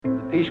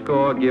Peace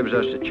Corps gives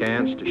us a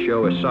chance to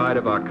show a side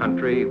of our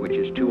country which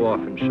is too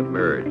often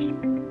submerged.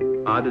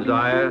 Our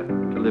desire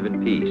to live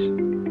in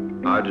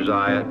peace, our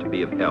desire to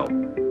be of help.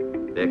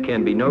 There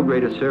can be no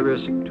greater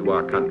service to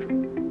our country,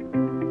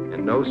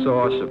 and no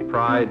source of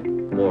pride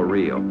more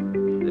real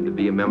than to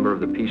be a member of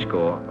the Peace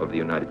Corps of the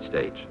United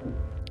States.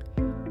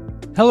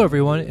 Hello,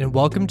 everyone, and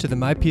welcome to the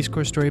My Peace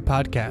Corps Story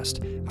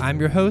podcast. I'm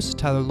your host,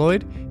 Tyler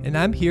Lloyd, and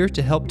I'm here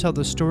to help tell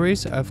the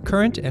stories of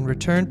current and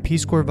returned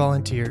Peace Corps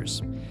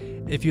volunteers.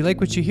 If you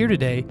like what you hear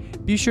today,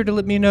 be sure to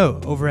let me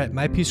know over at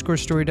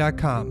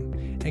mypeacecorpsstory.com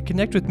and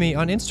connect with me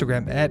on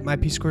Instagram at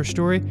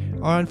mypeacecorpsstory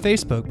or on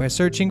Facebook by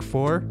searching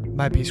for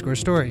My Peace Corps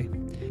Story.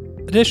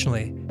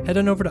 Additionally, head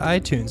on over to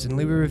iTunes and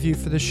leave a review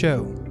for the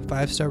show.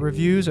 5-star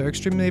reviews are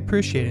extremely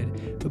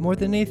appreciated, but more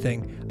than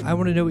anything, I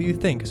want to know what you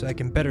think so I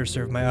can better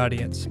serve my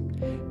audience.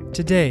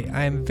 Today,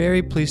 I am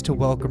very pleased to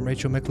welcome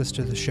Rachel Miklas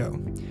to the show.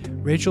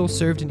 Rachel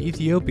served in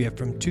Ethiopia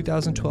from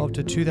 2012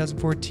 to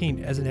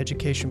 2014 as an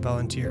education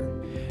volunteer.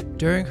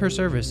 During her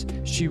service,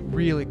 she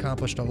really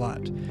accomplished a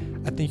lot.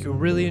 I think you'll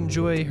really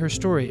enjoy her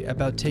story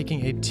about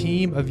taking a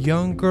team of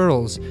young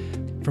girls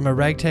from a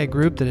ragtag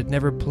group that had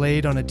never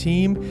played on a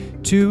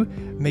team to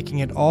making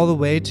it all the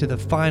way to the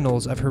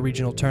finals of her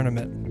regional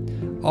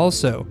tournament.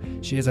 Also,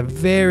 she has a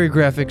very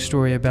graphic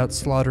story about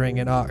slaughtering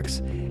an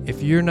ox.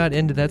 If you're not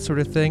into that sort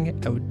of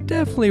thing, I would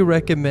definitely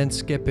recommend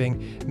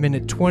skipping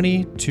minute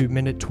 20 to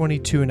minute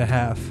 22 and a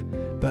half.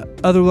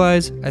 But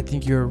otherwise, I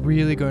think you're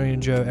really going to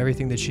enjoy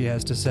everything that she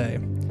has to say.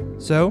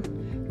 So,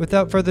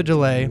 without further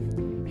delay,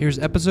 here's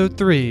episode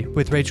 3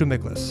 with Rachel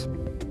Miklas.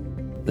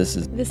 This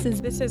is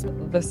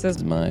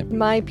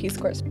my Peace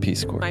Corps.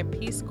 Peace Corps. My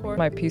Peace Corps.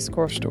 My Peace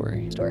Corps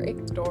story.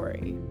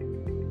 Story.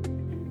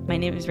 My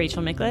name is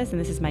Rachel Miklas,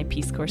 and this is my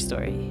Peace Corps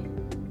story.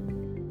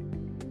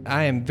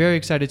 I am very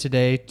excited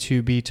today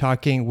to be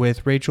talking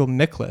with Rachel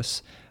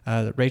Miklas.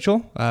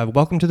 Rachel,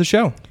 welcome to the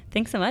show.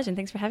 Thanks so much, and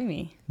thanks for having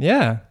me.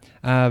 Yeah,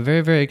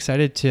 very, very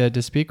excited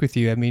to speak with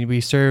you. I mean,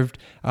 we served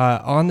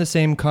on the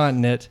same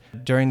continent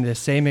during the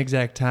same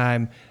exact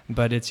time,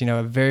 but it's,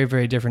 a very,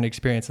 very different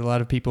experience. A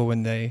lot of people,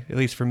 when they, at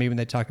least for me, when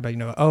they talk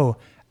about,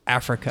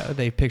 Africa,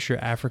 they picture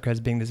Africa as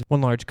being this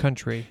one large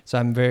country. So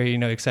I'm very,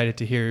 excited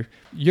to hear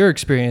your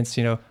experience,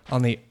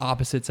 on the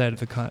opposite side of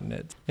the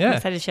continent. Yeah. I'm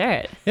excited to share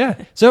it.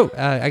 Yeah. So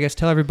I guess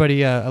tell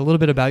everybody a little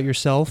bit about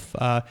yourself.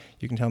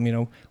 You can tell me,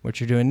 what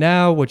you're doing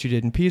now, what you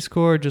did in Peace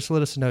Corps. Just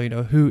let us know,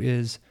 who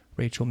is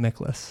Rachel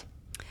Miklas?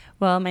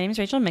 Well, my name is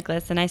Rachel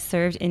Miklas, and I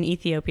served in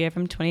Ethiopia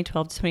from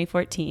 2012 to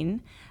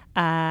 2014.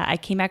 I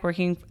came back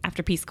working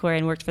after Peace Corps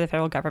and worked for the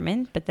federal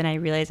government, but then I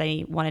realized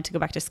I wanted to go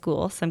back to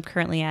school. So I'm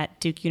currently at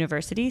Duke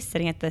University,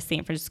 studying at the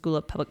St. Francis School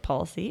of Public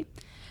Policy.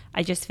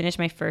 I just finished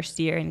my first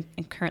year and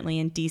currently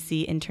in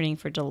DC interning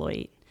for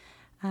Deloitte.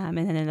 And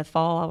then in the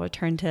fall, I'll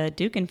return to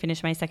Duke and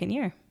finish my second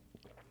year.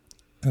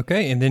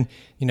 Okay. And then,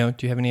 do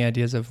you have any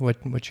ideas of what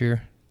you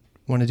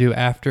want to do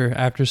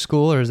after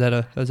school, or is that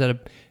a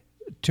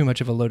too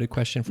much of a loaded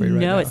question for you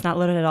right now? No, it's not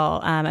loaded at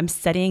all. I'm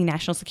studying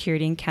national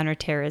security and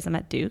counterterrorism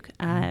at Duke.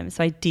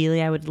 So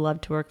ideally, I would love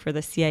to work for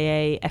the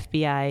CIA,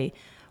 FBI,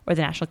 or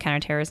the National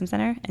Counterterrorism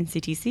Center,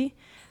 NCTC.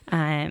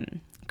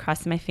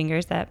 Crossing my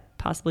fingers that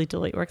possibly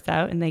Deloitte works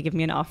out and they give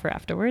me an offer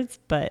afterwards,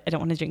 but I don't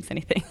want to jinx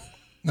anything.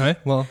 All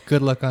right. Well,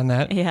 good luck on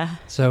that. Yeah.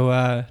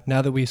 So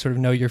now that we sort of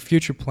know your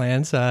future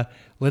plans,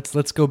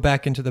 let's go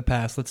back into the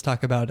past. Let's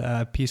talk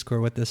about Peace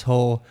Corps, what this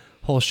whole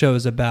show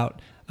is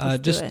about.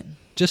 Let's do it.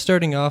 Just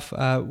starting off,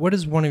 what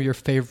is one of your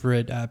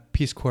favorite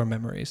Peace Corps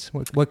memories?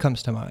 What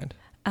comes to mind?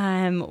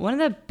 One of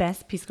the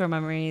best Peace Corps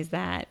memories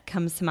that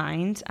comes to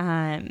mind,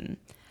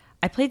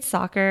 I played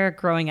soccer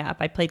growing up.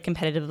 I played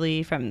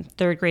competitively from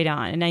 3rd grade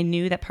on, and I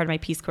knew that part of my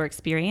Peace Corps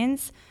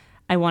experience,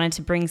 I wanted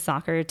to bring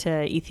soccer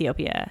to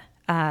Ethiopia.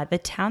 The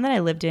town that I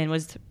lived in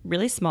was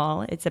really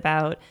small. It's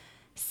about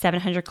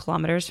 700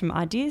 kilometers from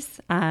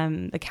Addis,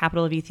 the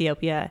capital of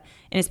Ethiopia,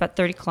 and it's about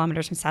 30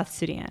 kilometers from South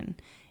Sudan.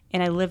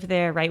 And I lived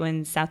there right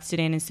when South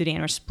Sudan and Sudan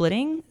were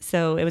splitting.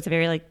 So it was a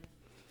very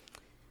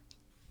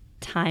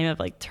time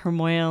of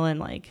turmoil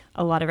and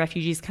a lot of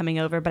refugees coming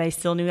over, but I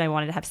still knew I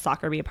wanted to have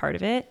soccer be a part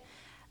of it.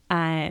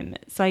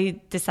 So I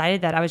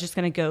decided that I was just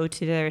going to go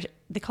to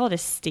they call it a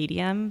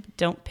stadium.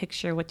 Don't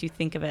picture what you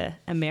think of an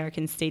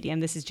American stadium.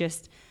 This is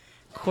just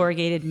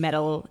corrugated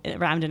metal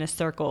around in a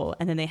circle.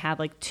 And then they have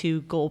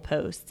 2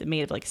 goalposts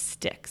made of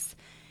sticks.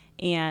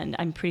 And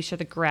I'm pretty sure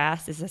the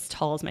grass is as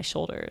tall as my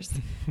shoulders.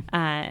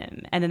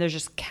 And then there's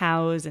just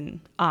cows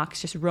and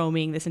ox just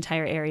roaming this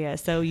entire area.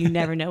 So you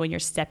never know when you're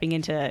stepping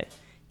into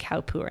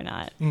cow poo or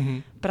not. Mm-hmm.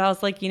 But I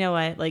was like, you know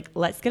what?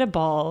 Let's get a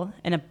ball.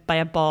 And by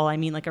a ball, I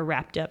mean a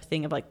wrapped up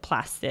thing of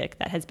plastic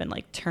that has been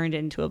turned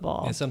into a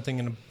ball. Yeah, something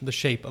in the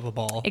shape of a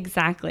ball.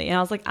 Exactly. And I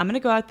was like, I'm going to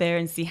go out there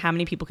and see how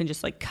many people can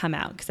just come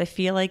out. Because I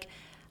feel like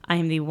I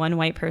am the one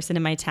white person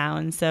in my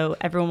town, so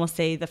everyone will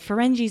say the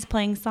Ferengi's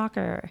playing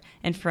soccer,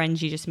 and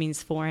Ferengi just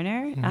means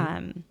foreigner.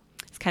 Mm-hmm.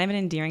 It's kind of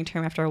an endearing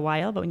term after a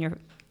while, but when you're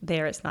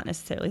there, it's not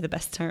necessarily the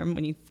best term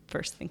when you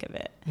first think of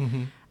it.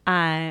 Mm-hmm.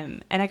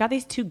 And I got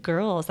these 2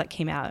 girls that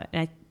came out,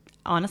 and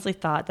honestly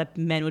thought that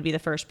men would be the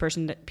first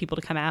people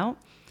to come out.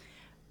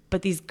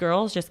 But these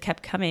girls just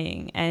kept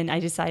coming, and I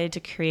decided to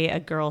create a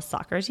girls'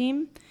 soccer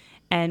team.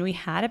 And we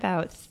had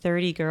about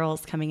 30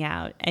 girls coming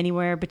out,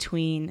 anywhere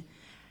between,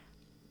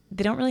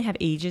 they don't really have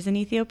ages in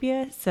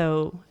Ethiopia,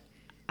 so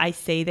I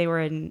say they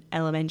were in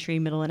elementary,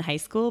 middle, and high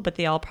school, but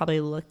they all probably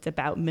looked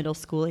about middle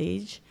school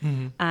age.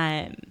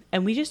 And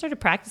we just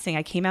started practicing.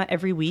 I came out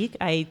every week.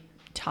 I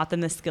taught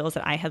them the skills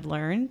that I had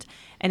learned,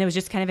 and it was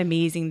just kind of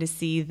amazing to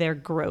see their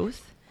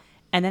growth.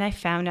 And then I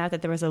found out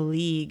that there was a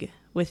league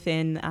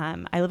within,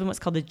 I live in what's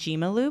called the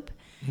Jima Loop.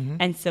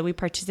 And so we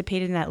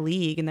participated in that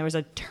league, and there was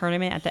a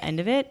tournament at the end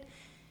of it.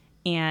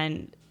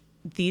 And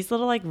these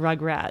little like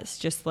rugrats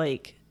just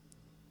like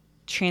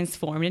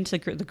transformed into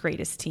the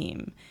greatest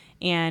team.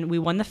 And we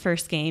won the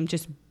first game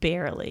just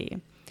barely.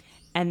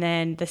 And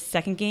then the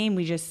second game,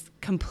 we just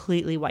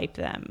completely wiped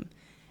them.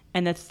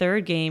 And the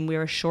third game, we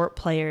were short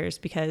players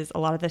because a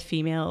lot of the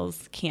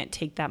females can't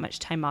take that much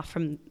time off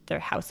from their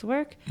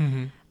housework.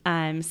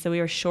 So we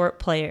were short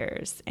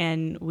players,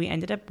 and we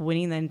ended up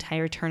winning the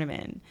entire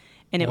tournament.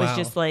 And it was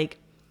just like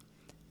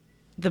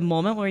the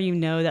moment where you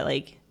know that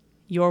like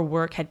your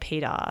work had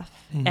paid off.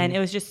 And it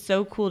was just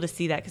so cool to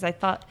see that, because I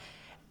thought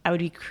I would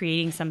be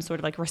creating some sort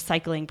of like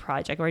recycling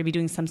project, or I'd be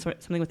doing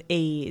something with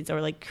AIDS, or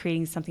like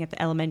creating something at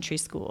the elementary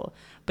school.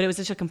 But it was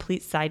just a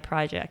complete side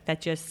project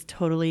that just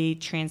totally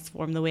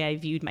transformed the way I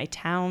viewed my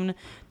town,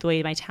 the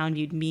way my town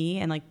viewed me,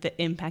 and like the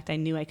impact I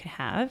knew I could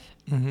have.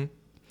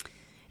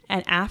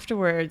 And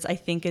afterwards, I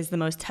think is the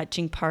most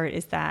touching part,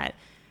 is that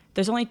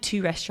there's only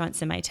 2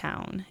 restaurants in my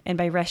town. And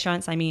by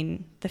restaurants, I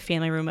mean the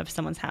family room of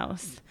someone's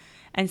house.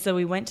 And so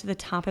we went to the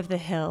top of the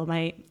hill.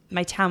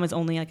 My town was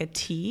only like a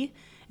T.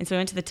 And so we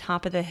went to the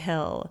top of the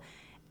hill,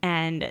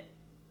 and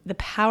the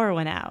power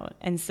went out.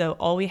 And so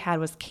all we had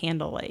was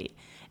candlelight.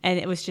 And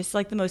it was just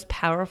like the most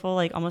powerful,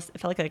 like almost,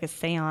 it felt like a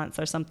seance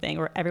or something,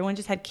 where everyone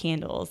just had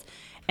candles.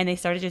 And they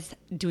started just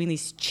doing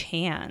these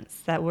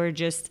chants that were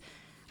just,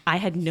 I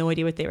had no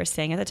idea what they were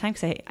saying at the time,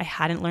 because I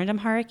hadn't learned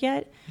Amharic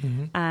yet.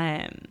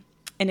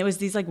 And it was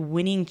these like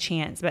winning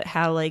chants about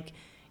how like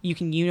you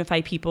can unify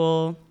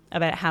people,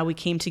 about how we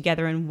came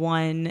together and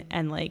won.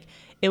 And like,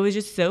 it was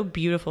just so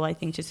beautiful, I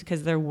think, just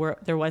because there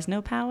was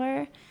no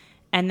power.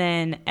 And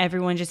then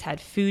everyone just had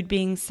food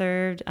being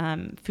served.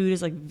 Food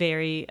is like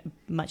very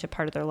much a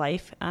part of their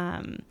life.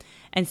 And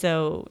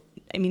so,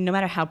 I mean, no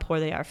matter how poor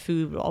they are,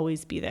 food will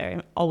always be there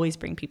and always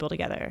bring people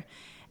together.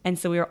 And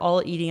so we were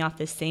all eating off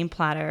this same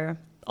platter,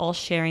 all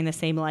sharing the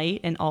same light,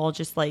 and all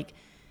just like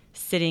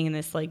sitting in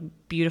this like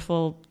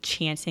beautiful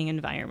chanting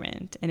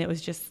environment. And it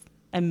was just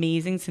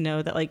amazing to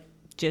know that like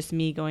just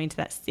me going to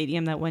that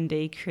stadium that one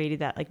day created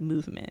that like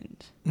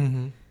movement.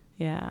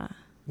 Yeah.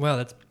 Wow,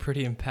 that's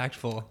pretty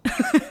impactful.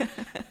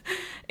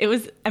 It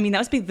was, I mean, that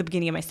was the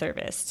beginning of my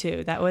service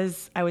too. That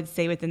was, I would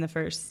say, within the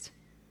first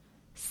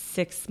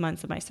 6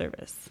 months of my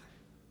service.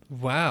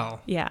 Wow.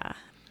 Yeah.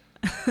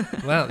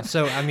 Wow.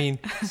 So, I mean,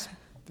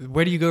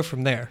 where do you go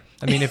from there?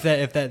 I mean, if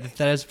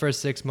that is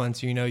first 6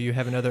 months, you know, you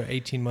have another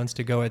 18 months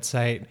to go at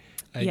site.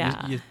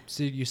 Yeah.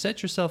 You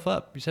set yourself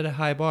up. You set a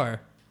high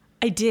bar.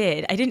 I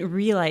did. I didn't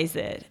realize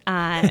it.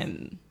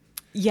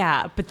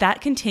 Yeah, but that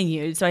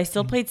continued. So I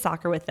still played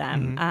soccer with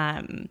them.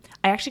 I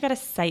actually got a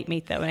site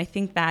mate though, and I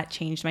think that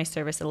changed my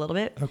service a little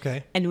bit.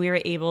 Okay. And we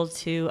were able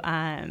to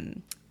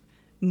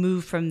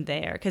move from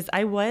there, because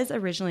I was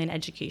originally an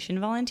education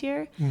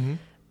volunteer.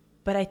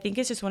 But I think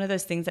it's just one of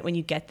those things that when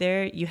you get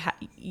there,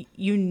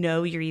 you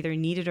know you're either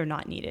needed or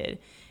not needed.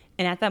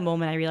 And at that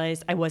moment, I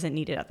realized I wasn't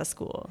needed at the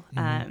school.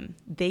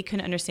 They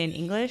couldn't understand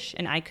English,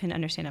 and I couldn't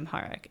understand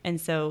Amharic. And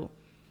so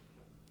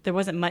there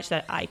wasn't much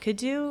that I could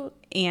do.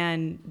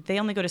 And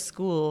they only go to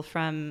school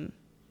from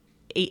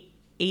 8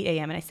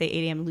 a.m., and I say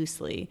 8 a.m.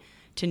 loosely,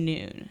 to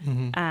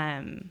noon.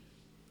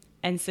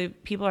 And so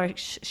people are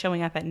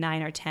showing up at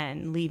 9 or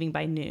 10, leaving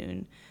by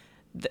noon.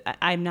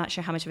 I'm not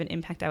sure how much of an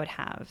impact I would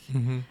have.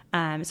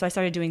 So I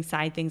started doing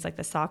side things like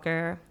the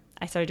soccer.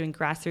 I started doing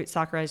grassroots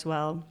soccer as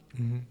well.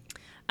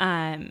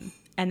 And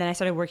then I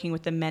started working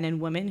with the men and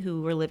women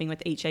who were living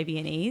with HIV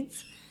and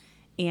AIDS.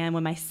 And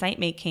when my site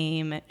mate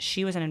came,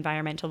 she was an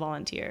environmental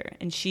volunteer.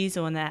 And she's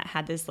the one that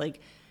had this like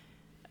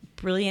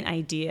brilliant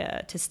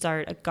idea to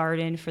start a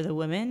garden for the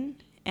women.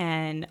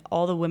 And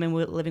all the women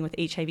living with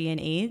HIV and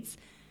AIDS,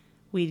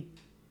 we'd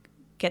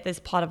get this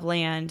plot of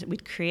land,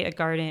 we'd create a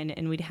garden,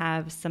 and we'd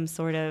have some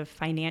sort of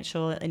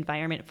financial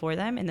environment for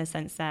them, in the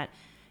sense that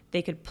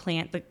they could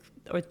plant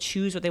or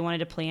choose what they wanted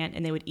to plant,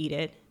 and they would eat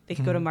it. They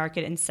could go to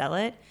market and sell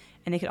it,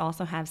 and they could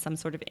also have some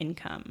sort of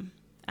income.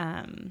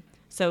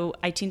 So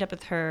I teamed up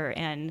with her,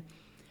 and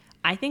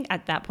I think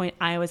at that point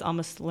I was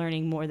almost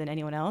learning more than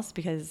anyone else,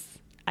 because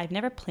I've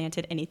never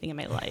planted anything in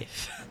my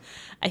life.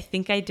 I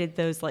think I did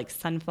those like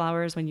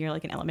sunflowers when you're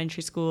like in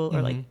elementary school,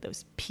 or like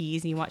those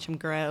peas and you watch them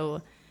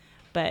grow.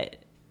 But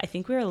I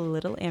think we were a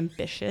little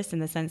ambitious in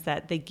the sense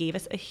that they gave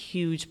us a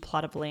huge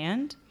plot of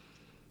land,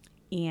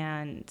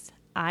 and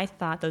I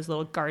thought those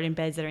little garden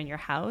beds that are in your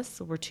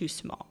house were too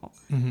small.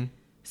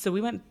 So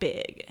we went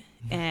big,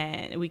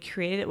 and we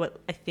created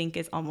what I think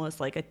is almost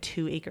like a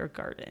 2-acre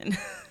garden.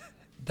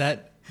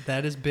 That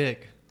is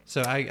big.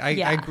 So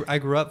I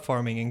grew up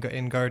farming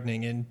and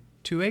gardening, and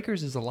 2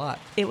 acres is a lot.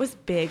 It was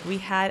big. We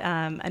had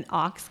an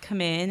ox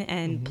come in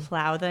and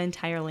plow the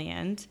entire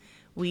land.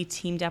 We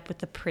teamed up with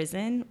the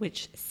prison,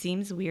 which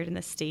seems weird in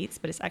the States,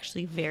 but it's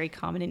actually very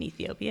common in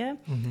Ethiopia.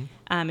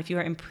 If you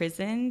are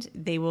imprisoned,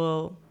 they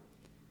will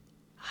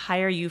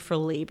hire you for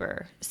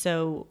labor.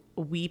 So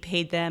we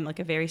paid them like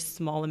a very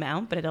small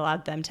amount, but it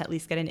allowed them to at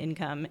least get an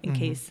income in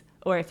case,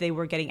 or if they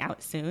were getting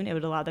out soon, it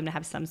would allow them to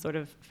have some sort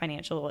of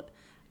financial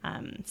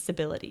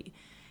stability.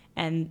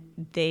 And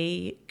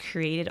they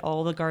created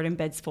all the garden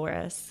beds for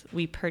us.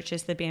 We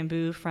purchased the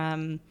bamboo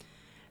from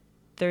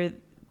there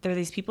are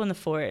these people in the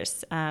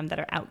forest that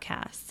are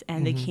outcasts,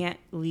 and they can't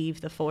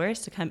leave the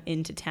forest to come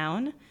into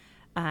town.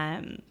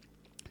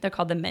 They're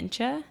called the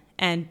Mencha,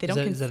 and they don't.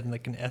 Is that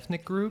like an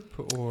ethnic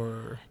group,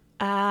 or?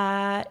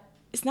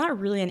 It's not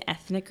really an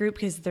ethnic group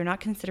because they're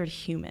not considered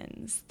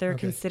humans. They're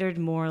considered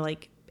more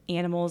like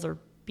animals or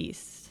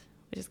beasts,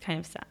 which is kind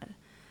of sad.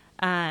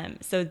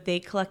 So they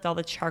collect all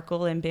the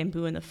charcoal and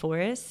bamboo in the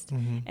forest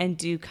and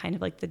do kind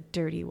of like the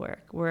dirty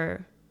work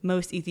where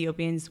most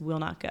Ethiopians will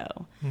not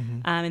go.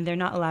 And they're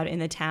not allowed in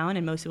the town,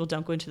 and most people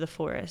don't go into the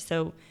forest.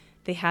 So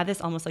they have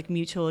this almost like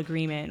mutual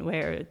agreement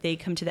where they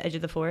come to the edge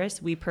of the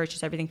forest, we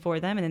purchase everything for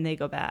them, and then they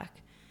go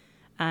back.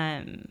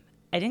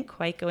 I didn't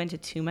quite go into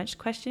too much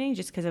questioning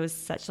just because it was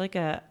such like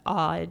a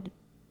odd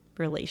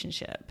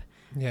relationship.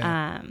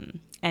 Yeah.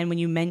 And when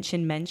you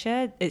mention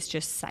Mencha, it's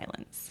just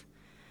silence.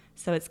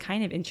 So it's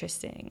kind of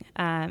interesting.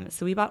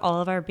 So we bought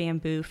all of our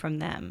bamboo from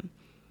them.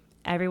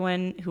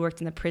 Everyone who worked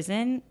in the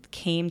prison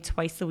came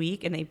twice a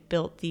week, and they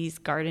built these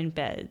garden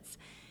beds.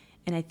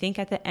 And I think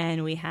at the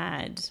end we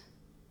had,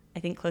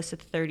 close to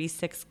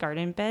 36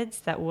 garden beds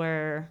that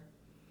were,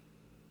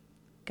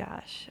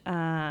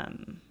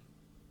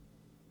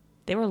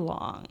 they were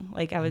long.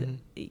 Like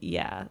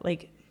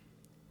like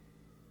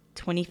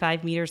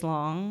 25 meters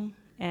long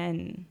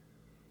and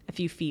a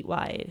few feet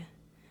wide.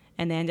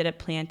 And they ended up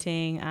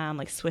planting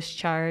like Swiss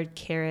chard,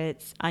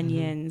 carrots,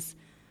 onions,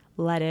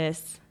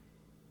 lettuce,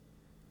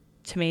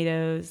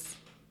 tomatoes.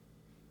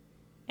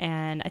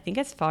 And I think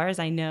as far as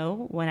I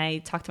know, when I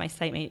talked to my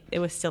site mate, it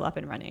was still up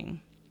and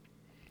running.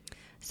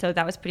 So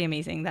that was pretty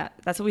amazing.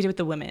 That's what we did with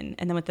the women.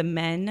 And then with the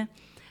men,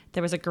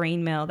 there was a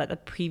grain mill that the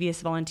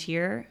previous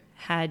volunteer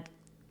had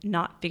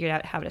not figured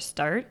out how to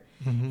start.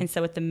 And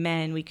so with the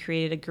men, we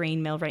created a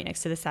grain mill right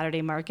next to the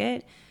Saturday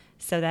market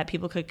so that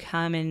people could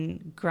come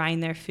and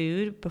grind their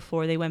food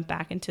before they went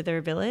back into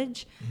their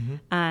village.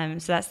 So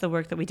that's the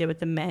work that we did with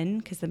the men,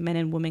 because the men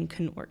and women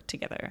couldn't work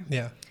together.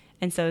 Yeah.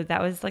 And so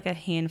that was like a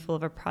handful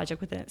of a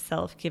project within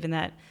itself, given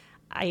that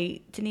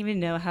I didn't even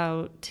know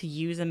how to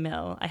use a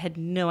mill. I had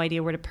no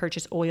idea where to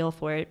purchase oil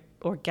for it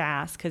or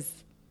gas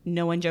because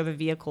no one drove a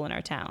vehicle in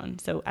our town.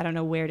 So I don't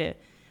know where to,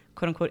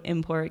 quote unquote,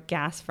 import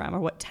gas from or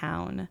what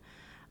town.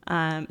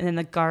 And then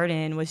the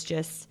garden was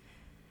just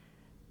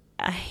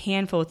a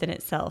handful within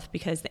itself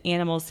because the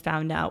animals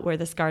found out where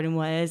this garden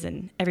was.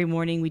 And every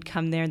morning we'd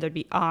come there and there'd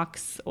be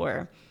ox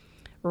or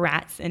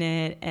rats in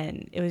it.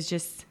 And it was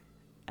just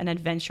an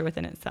adventure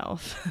within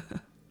itself.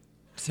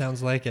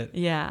 Sounds like it.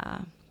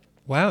 Yeah.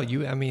 Wow,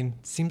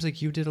 seems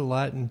like you did a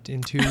lot in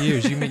 2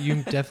 years.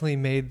 You definitely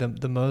made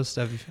the most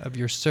of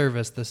your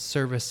service, the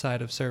service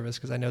side of service,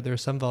 because I know there are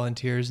some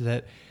volunteers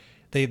that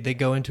they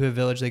go into a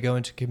village, they go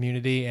into a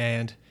community,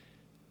 and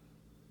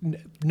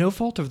no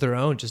fault of their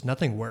own, just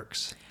nothing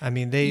works.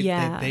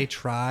 They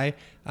try.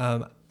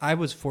 I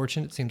was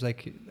fortunate. It seems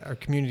like our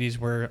communities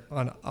were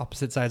on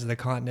opposite sides of the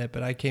continent,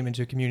 but I came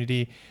into a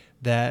community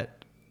that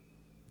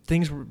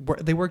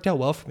they worked out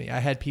well for me. I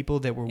had people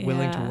that were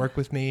willing to work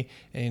with me,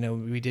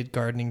 and we did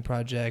gardening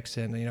projects,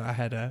 and I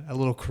had a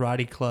little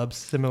karate club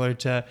similar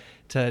to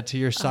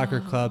your soccer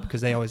club, because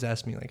they always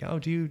ask me like, oh,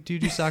 do you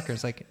do soccer?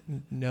 It's like,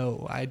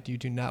 no, you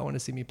do not want to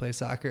see me play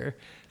soccer.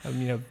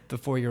 The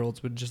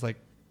 4-year-olds would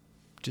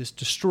just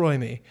destroy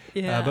me.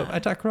 But I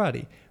taught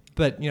karate.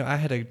 But I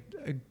had a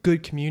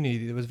good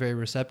community that was very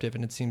receptive,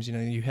 and it seems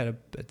you had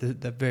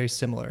a very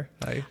similar.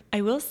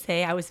 I will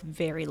say I was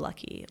very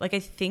lucky. Like I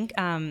think.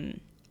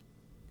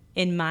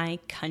 In my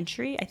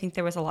country, I think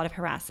there was a lot of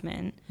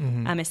harassment,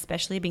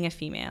 especially being a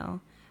female.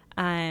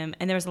 And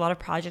there was a lot of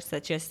projects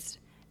that just,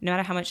 no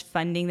matter how much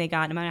funding they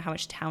got, no matter how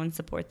much town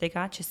support they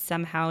got, just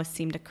somehow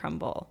seemed to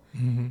crumble.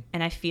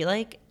 And I feel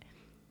like,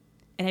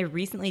 and I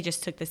recently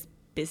just took this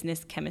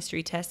business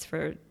chemistry test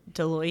for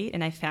Deloitte,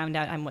 and I found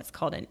out I'm what's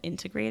called an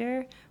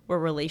integrator, where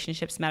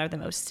relationships matter the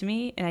most to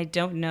me. And I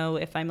don't know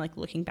if I'm like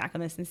looking back on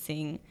this and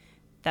seeing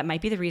that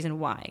might be the reason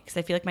why. Because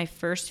I feel like my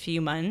first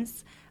few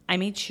months, I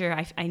made sure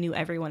I knew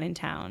everyone in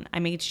town. I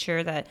made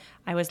sure that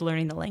I was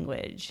learning the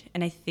language.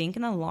 And I think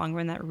in the long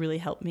run, that really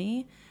helped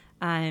me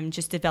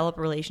just develop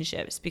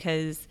relationships.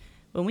 Because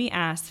when we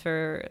asked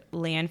for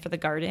land for the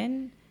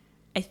garden,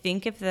 I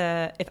think if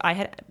I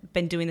had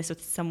been doing this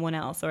with someone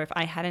else, or if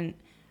I hadn't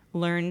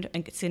learned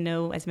and to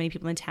know as many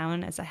people in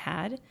town as I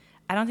had,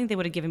 I don't think they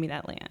would have given me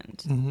that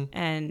land. Mm-hmm.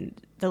 And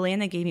the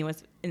land they gave me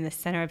was in the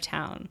center of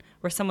town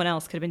where someone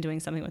else could have been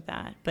doing something with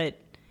that. But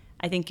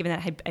I think given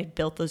that I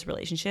built those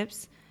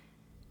relationships,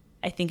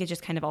 I think it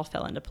just kind of all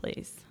fell into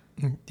place.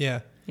 Yeah.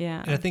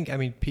 Yeah. And I think,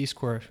 Peace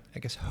Corps, I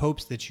guess,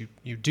 hopes that you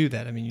do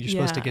that. I mean, you're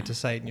supposed to get to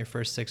site in your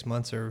first 6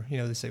 months, or,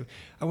 they say,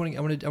 I want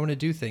to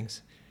do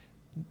things.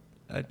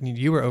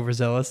 You were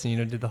overzealous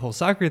and, did the whole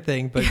soccer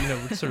thing, but,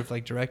 sort of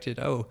like directed,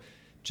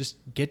 just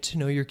get to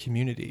know your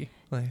community.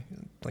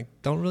 Like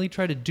don't really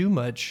try to do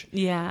much.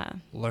 Yeah.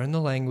 Learn the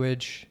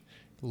language,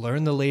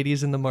 learn the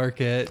ladies in the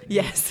market.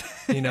 Yes.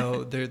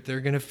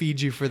 They're going to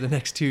feed you for the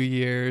next 2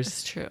 years.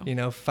 That's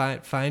true.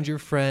 Find your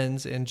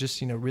friends and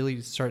just,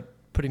 really start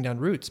putting down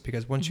roots,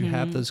 because once you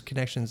have those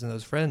connections and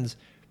those friends,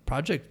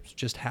 projects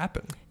just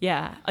happen.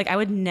 Yeah. Like I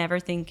would never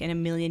think in a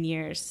million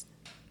years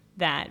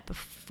that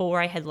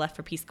before I had left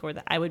for Peace Corps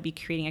that I would be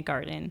creating a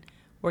garden,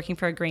 working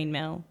for a grain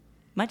mill,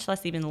 much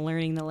less even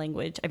learning the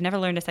language. I've never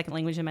learned a second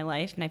language in my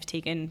life, and I've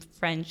taken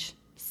French,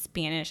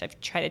 Spanish, I've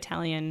tried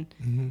Italian.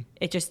 Mm-hmm.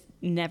 It just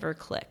never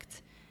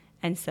clicked.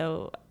 And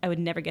so I would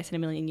never guess in a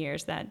million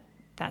years that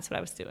that's what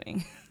I was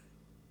doing.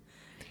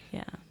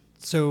 Yeah.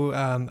 So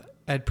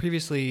I'd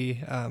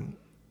previously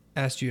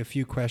asked you a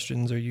few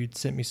questions, or you'd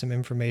sent me some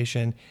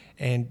information,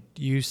 and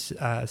you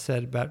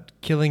said about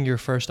killing your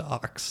first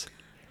ox.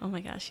 Oh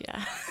my gosh,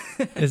 yeah.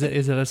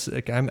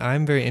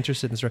 I'm very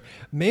interested in this story,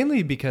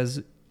 mainly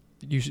because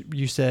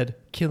you said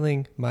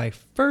killing my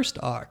first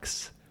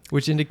ox,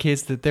 which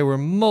indicates that there were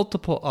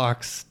multiple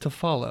ox to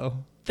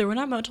follow. There were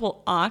not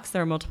multiple ox,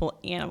 there were multiple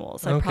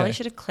animals. So I probably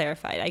should have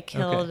clarified. I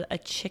killed a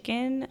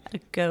chicken, a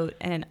goat,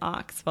 and an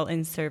ox while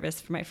in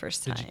service for my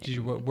first time. Did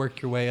you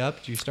work your way up?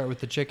 Did you start with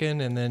the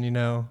chicken and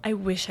then, I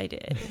wish I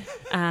did.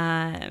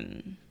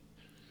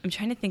 I'm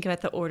trying to think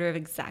about the order of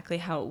exactly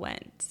how it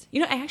went.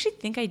 I actually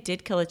think I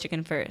did kill a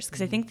chicken first,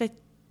 because I think the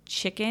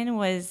chicken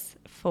was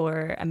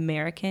for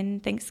American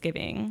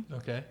Thanksgiving.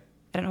 Okay.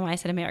 I don't know why I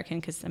said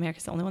American, because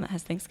America's the only one that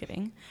has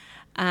Thanksgiving.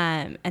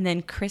 And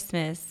then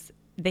Christmas,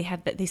 they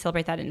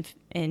celebrate that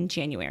in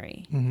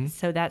January. Mm-hmm.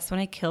 So that's when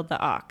I killed the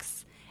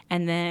ox.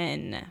 And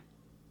then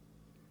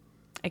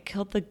I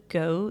killed the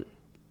goat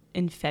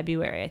in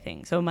February, I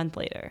think. So a month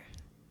later.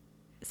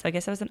 So I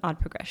guess that was an odd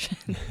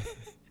progression.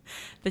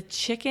 The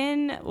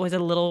chicken was a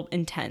little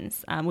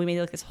intense. We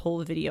made this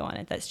whole video on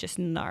it that's just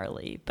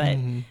gnarly. But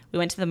we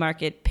went to the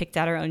market, picked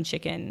out our own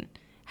chicken,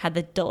 had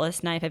the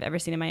dullest knife I've ever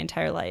seen in my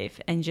entire life,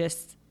 and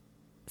just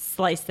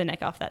sliced the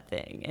neck off that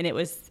thing. And it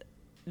was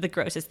the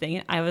grossest thing.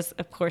 And I was,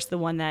 of course, the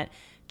one that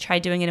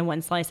tried doing it in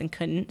one slice and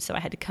couldn't. So I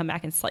had to come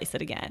back and slice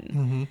it again.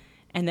 Mm-hmm.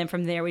 And then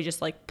from there, we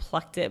just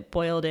plucked it,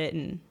 boiled it,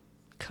 and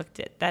cooked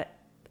it. That,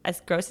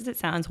 as gross as it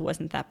sounds,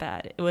 wasn't that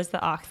bad. It was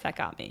the ox that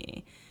got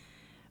me.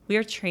 We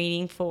are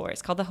training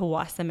it's called the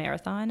Hawassa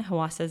Marathon.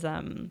 Hawassa is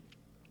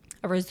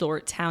a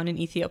resort town in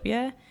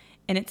Ethiopia,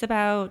 and it's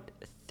about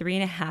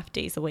 3.5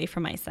 days away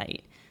from my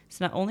site.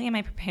 So not only am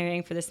I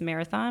preparing for this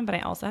marathon, but I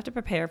also have to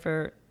prepare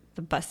for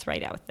the bus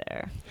ride out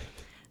there.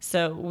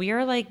 So we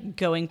are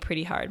going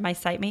pretty hard. My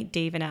site mate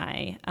Dave and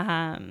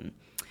I,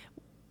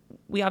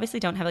 we obviously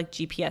don't have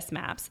GPS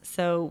maps,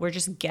 so we're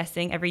just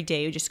guessing every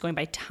day, just going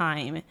by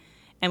time,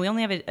 and we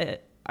only have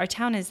our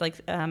town is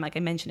like I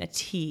mentioned, a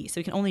T, so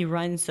we can only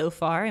run so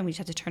far, and we just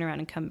have to turn around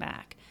and come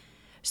back.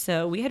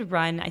 So we had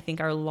run, I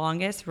think, our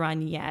longest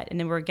run yet, and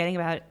then we're getting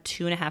about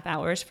 2.5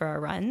 hours for our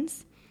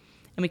runs,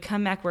 and we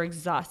come back, we're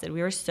exhausted.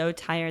 We were so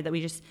tired that we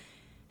just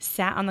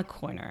sat on the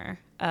corner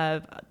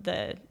of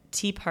the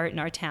T part in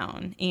our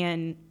town,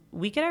 and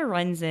we get our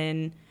runs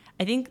in.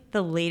 I think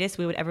the latest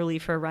we would ever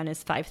leave for a run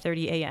is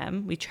 5:30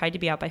 a.m. We tried to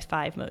be out by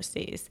 5 most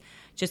days,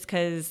 just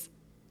because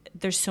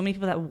there's so many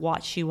people that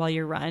watch you while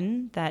you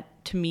run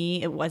that, to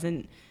me, I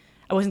wasn't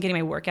getting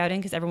my workout in,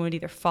 because everyone would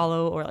either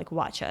follow or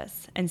watch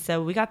us. And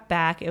so we got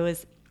back. It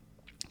was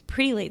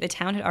pretty late. The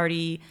town had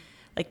already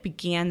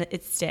began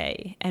its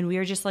day, and we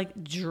were just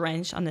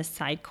drenched on the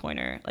side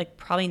corner,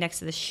 probably next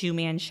to the shoe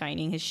man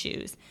shining his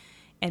shoes.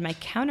 And my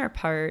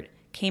counterpart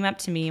came up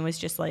to me and was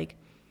just like,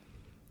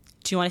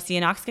 "Do you want to see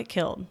an ox get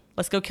killed?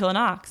 Let's go kill an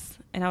ox."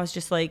 And I was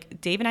just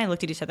Dave and I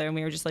looked at each other, and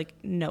we were just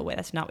no way,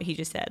 that's not what he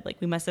just said.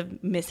 We must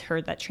have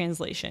misheard that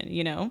translation,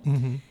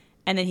 Mm-hmm.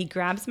 And then he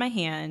grabs my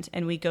hand,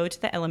 and we go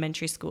to the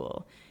elementary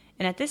school.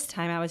 And at this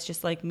time, I was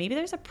just maybe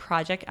there's a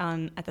project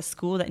at the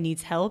school that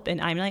needs help,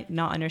 and I'm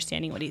not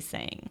understanding what he's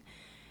saying.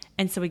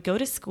 And so we go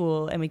to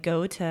school, and we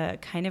go to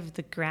kind of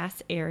the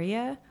grass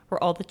area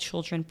where all the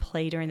children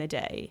play during the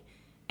day.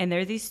 And there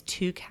are these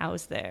 2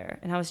 cows there.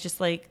 And I was just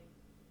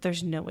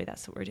there's no way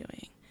that's what we're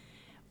doing.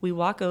 We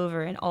walk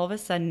over, and all of a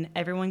sudden,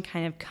 everyone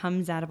kind of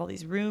comes out of all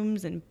these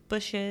rooms and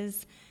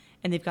bushes,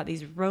 and they've got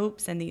these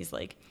ropes and these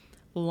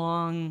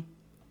long,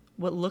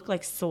 what look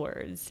like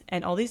swords,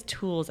 and all these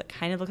tools that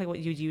kind of look like what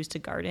you'd use to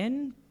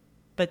garden,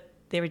 but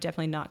they were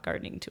definitely not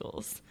gardening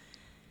tools.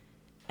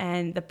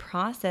 And the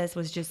process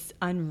was just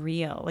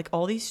unreal.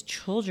 All these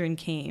children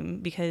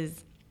came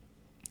because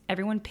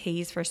everyone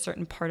pays for a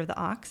certain part of the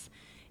ox,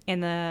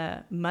 and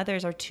the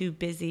mothers are too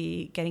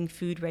busy getting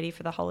food ready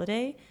for the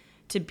holiday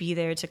to be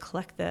there to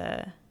collect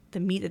the the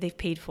meat that they've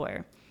paid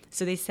for.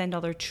 So they send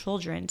all their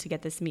children to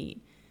get this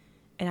meat.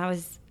 And I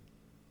was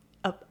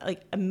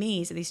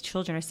amazed that these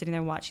children are sitting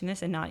there watching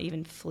this and not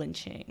even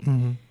flinching.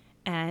 Mm-hmm.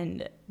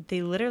 And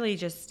they literally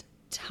just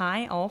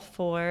tie all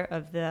 4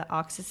 of the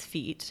ox's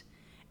feet,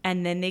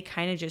 and then they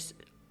kind of just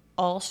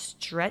all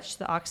stretch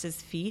the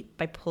ox's feet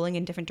by pulling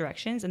in different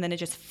directions, and then it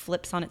just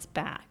flips on its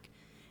back.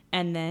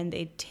 And then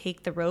they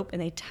take the rope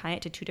and they tie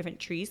it to 2 different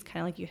trees,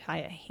 kind of like you tie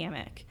a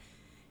hammock.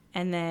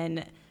 And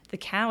then the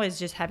cow is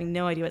just having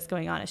no idea what's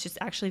going on. It's just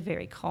actually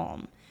very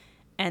calm.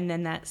 And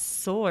then that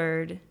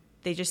sword,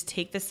 they just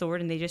take the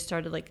sword and they just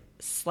started like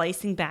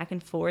slicing back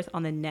and forth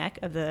on the neck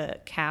of the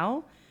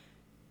cow,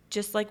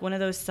 just like one of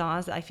those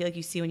saws that I feel like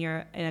you see when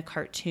you're in a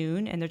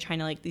cartoon and they're trying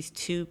to like, these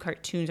 2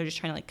 cartoons are just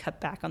trying to like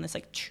cut back on this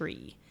like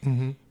tree.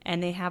 Mm-hmm.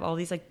 And they have all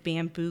these like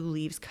bamboo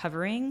leaves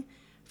covering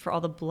for all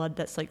the blood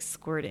that's like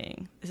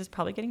squirting. This is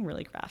probably getting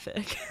really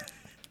graphic.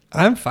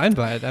 I'm fine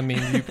by it. I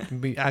mean,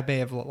 I may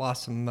have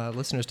lost some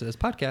listeners to this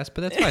podcast,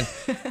 but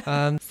that's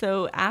fine.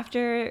 So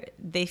after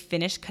they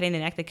finish cutting the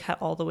neck, they cut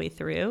all the way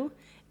through,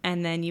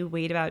 and then you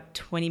wait about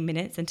 20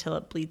 minutes until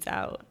it bleeds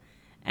out.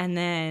 And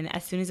then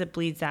as soon as it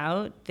bleeds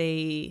out,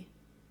 they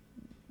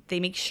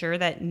make sure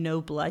that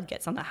no blood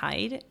gets on the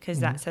hide, because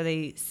that's how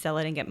they sell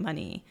it and get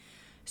money.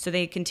 So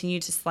they continue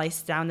to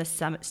slice down the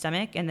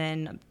stomach and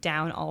then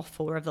down all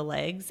 4 of the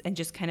legs and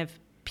just kind of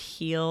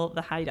peel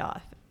the hide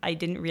off. I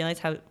didn't realize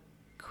how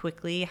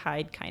quickly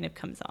hide kind of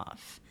comes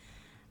off.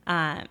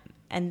 And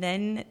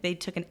then they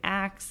took an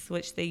axe,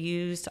 which they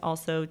used to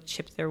also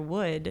chip their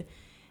wood,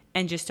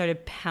 and just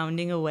started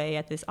pounding away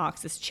at this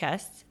ox's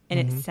chest. And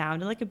it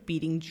sounded like a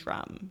beating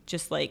drum,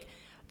 just like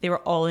they were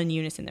all in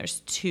unison.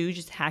 There's 2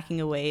 just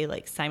hacking away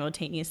like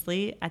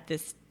simultaneously at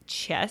this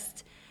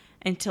chest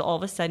until all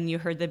of a sudden you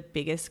heard the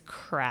biggest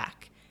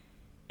crack.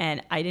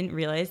 And I didn't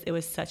realize it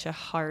was such a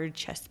hard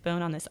chest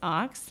bone on this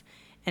ox.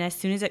 And as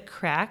soon as it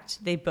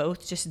cracked, they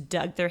both just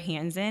dug their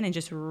hands in and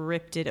just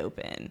ripped it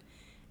open.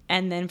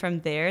 And then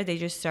from there, they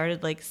just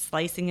started like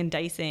slicing and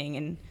dicing.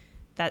 And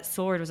that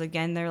sword was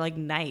again their like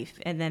knife.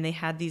 And then they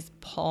had these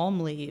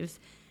palm leaves,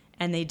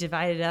 and they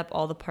divided up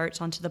all the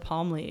parts onto the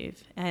palm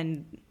leaf.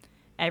 And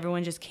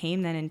everyone just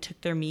came then and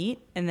took their meat.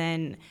 And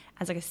then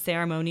as like a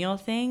ceremonial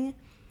thing,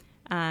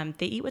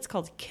 they eat what's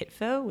called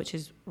kitfo, which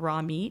is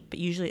raw meat, but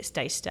usually it's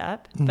diced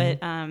up. But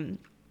given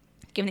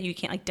that you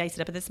can't like dice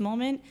it up at this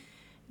moment,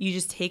 you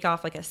just take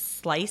off like a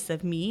slice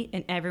of meat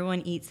and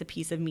everyone eats a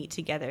piece of meat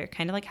together,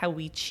 kind of like how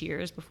we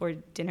cheers before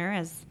dinner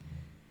as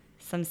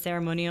some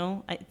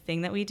ceremonial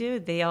thing that we do.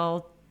 They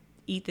all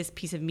eat this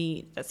piece of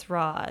meat that's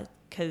raw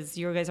because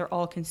you guys are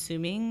all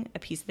consuming a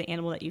piece of the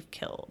animal that you've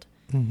killed.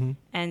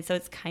 And so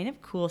it's kind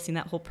of cool seeing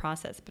that whole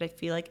process. But I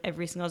feel like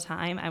every single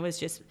time I was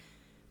just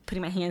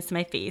putting my hands to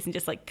my face and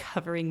just like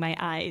covering my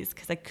eyes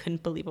because I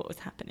couldn't believe what was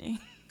happening.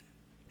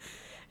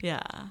 Yeah,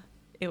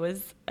 it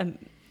was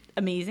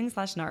amazing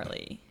 /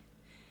 gnarly.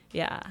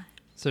 Yeah.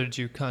 So did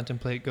you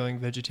contemplate going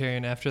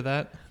vegetarian after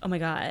that? Oh my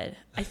God.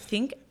 I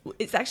think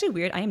it's actually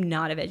weird. I am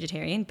not a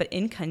vegetarian, but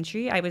in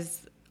country, I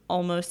was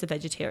almost a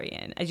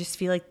vegetarian. I just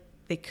feel like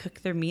they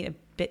cook their meat a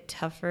bit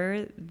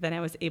tougher than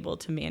I was able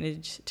to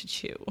manage to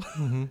chew.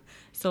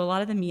 So a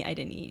lot of the meat I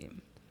didn't eat.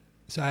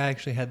 So I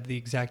actually had the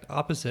exact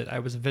opposite. I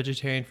was a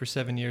vegetarian for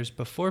 7 years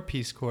before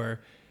Peace Corps,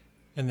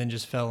 and then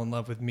just fell in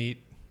love with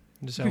meat.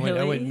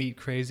 I went meat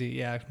crazy.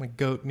 Yeah, like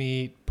goat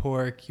meat,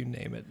 pork, you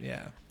name it.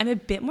 Yeah. I'm a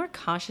bit more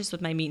cautious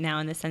with my meat now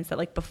in the sense that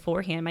like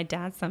beforehand, my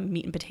dad's some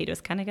meat and potatoes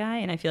kind of guy.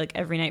 And I feel like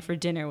every night for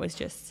dinner was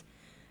just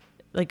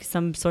like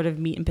some sort of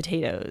meat and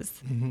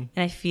potatoes. And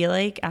I feel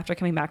like after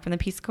coming back from the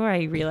Peace Corps,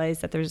 I realized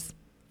that there's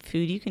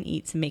food you can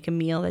eat to make a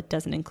meal that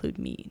doesn't include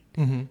meat.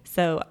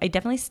 So I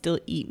definitely still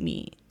eat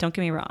meat. Don't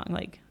get me wrong.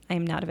 Like I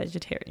am not a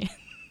vegetarian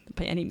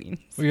by any means.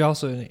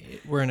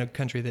 We're in a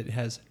country that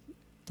has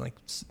like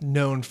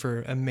known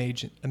for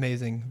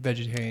amazing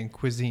vegetarian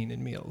cuisine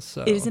and meals.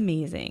 So it is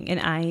amazing. And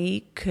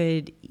I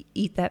could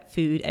eat that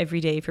food every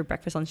day for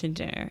breakfast, lunch, and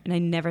dinner. And I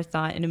never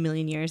thought in a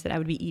million years that I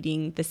would be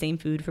eating the same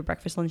food for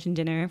breakfast, lunch, and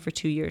dinner for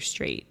 2 years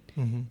straight.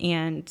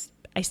 And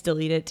I still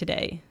eat it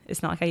today.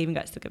 It's not like I even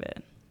got sick of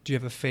it. Do you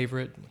have a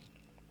favorite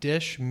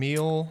dish,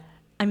 meal?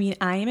 I mean,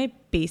 I am a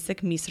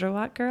basic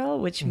misrawat girl,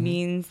 which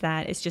means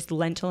that it's just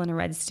lentil in a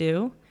red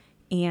stew.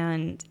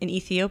 And in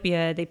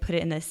Ethiopia, they put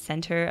it in the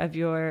center of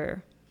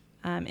your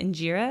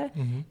injera,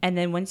 and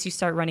then once you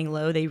start running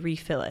low, they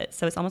refill it.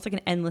 So it's almost like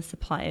an endless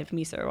supply of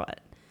misrawat.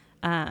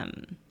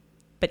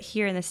 But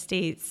here in the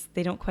States,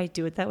 they don't quite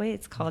do it that way.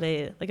 It's called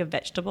a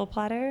vegetable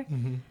platter,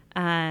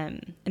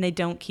 and they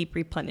don't keep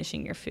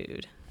replenishing your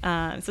food.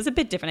 So it's a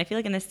bit different. I feel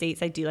like in the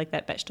States, I do like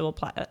that vegetable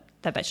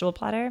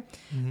platter,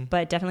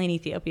 but definitely in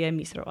Ethiopia,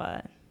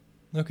 misrawat.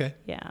 Okay.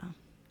 Yeah.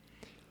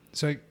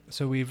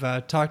 So we've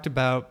talked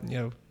about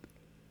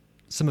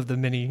some of the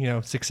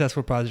many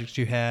successful projects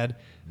you had.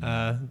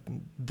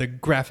 The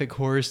graphic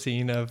horror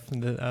scene of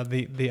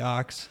the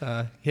ox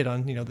hit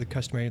on the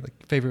customary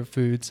like favorite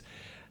foods.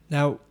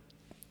 Now,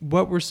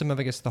 what were some of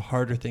the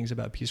harder things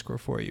about Peace Corps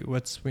for you?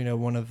 What's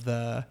one of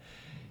the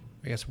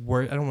I guess,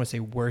 I don't want to say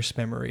worst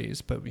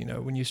memories, but,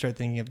 when you start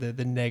thinking of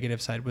the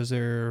negative side, was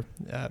there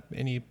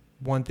any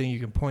one thing you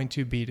can point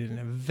to, be it an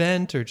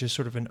event or just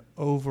sort of an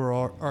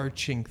overall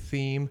arching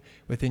theme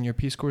within your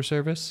Peace Corps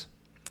service?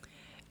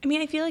 I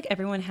mean, I feel like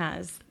everyone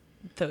has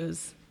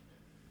those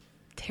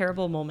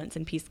terrible moments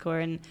in Peace Corps,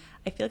 and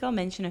I feel like I'll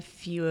mention a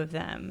few of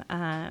them.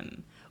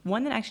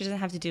 One that actually doesn't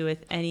have to do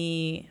with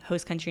any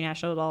host country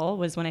national at all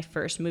was when I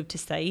first moved to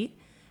site.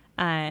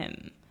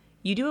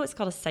 You do what's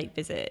called a site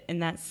visit,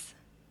 and that's,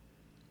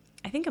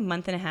 I think, a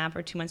month and a half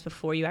or 2 months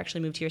before you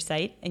actually move to your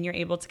site, and you're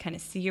able to kind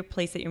of see your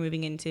place that you're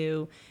moving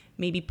into,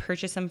 maybe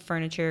purchase some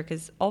furniture,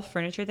 because all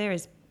furniture there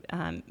is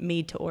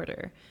made to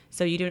order.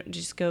 So you don't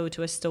just go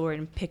to a store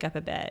and pick up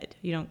a bed.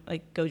 You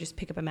don't go just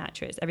pick up a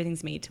mattress.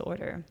 Everything's made to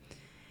order.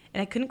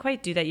 And I couldn't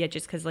quite do that yet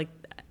just because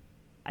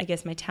I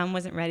guess my town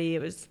wasn't ready.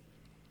 It was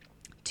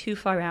too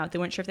far out. They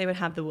weren't sure if they would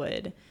have the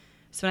wood.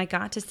 So when I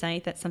got to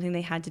site, that's something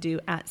they had to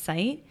do at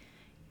site.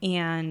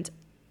 And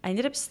I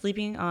ended up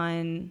sleeping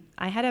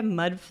I had a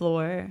mud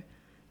floor,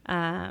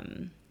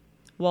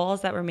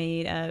 walls that were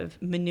made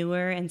of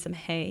manure and some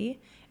hay,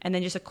 and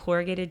then just a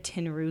corrugated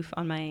tin roof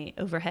on my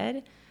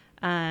overhead.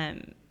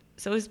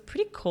 So it was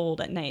pretty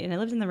cold at night, and I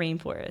lived in the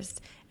rainforest.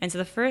 And so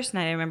the first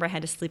night I remember I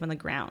had to sleep on the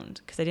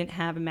ground because I didn't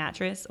have a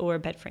mattress or a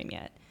bed frame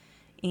yet.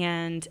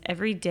 And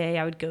every day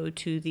I would go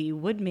to the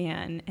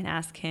woodman and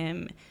ask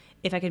him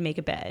if I could make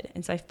a bed.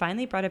 And so I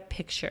finally brought a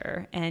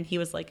picture, and he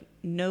was like,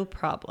 no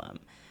problem.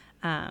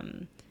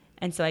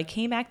 And so I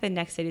came back the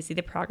next day to see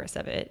the progress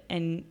of it,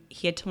 and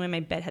he had told me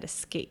my bed had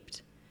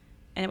escaped.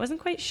 And I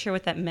wasn't quite sure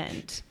what that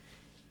meant.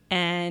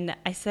 And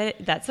I said,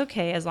 that's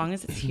okay, as long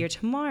as it's here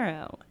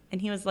tomorrow.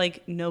 And he was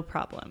like, no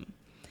problem.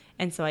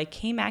 And so I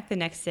came back the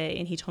next day,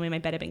 and he told me my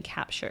bed had been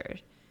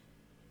captured.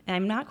 And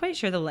I'm not quite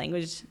sure the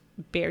language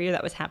barrier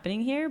that was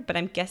happening here, but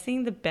I'm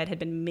guessing the bed had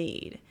been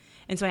made.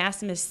 And so I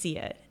asked him to see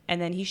it. And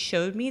then he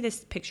showed me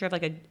this picture of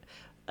I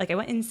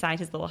went inside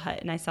his little hut,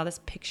 and I saw this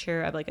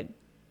picture of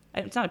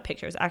it's not a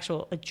picture, it's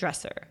a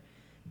dresser.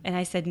 And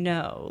I said,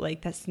 no,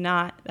 that's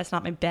not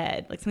my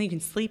bed, something you can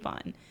sleep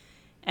on.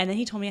 And then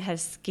he told me I had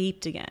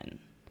escaped again.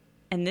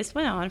 And this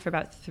went on for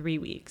about 3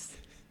 weeks.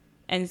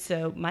 And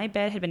so my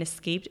bed had been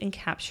escaped and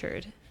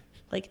captured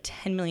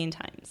 10 million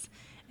times.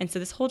 And so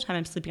this whole time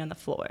I'm sleeping on the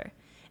floor.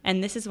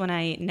 And this is when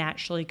I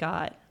naturally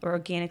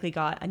organically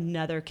got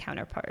another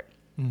counterpart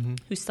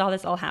who saw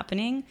this all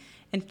happening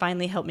and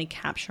finally helped me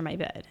capture my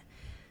bed.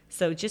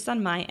 So just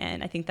on my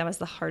end, I think that was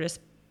the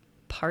hardest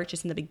part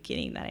just in the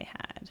beginning that I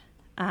had.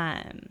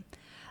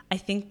 I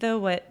think, though,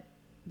 what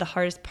the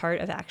hardest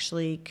part of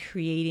actually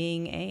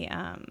creating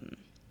a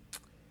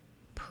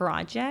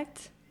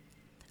project,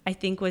 I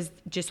think, was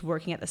just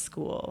working at the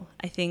school.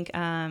 I think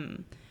that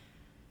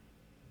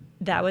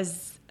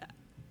was,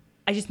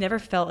 I just never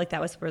felt like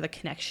that was where the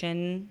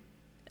connection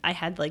I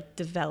had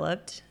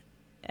developed.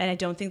 And I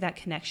don't think that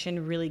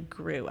connection really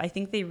grew. I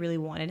think they really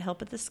wanted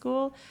help at the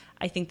school.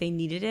 I think they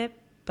needed it.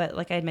 But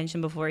like I had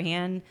mentioned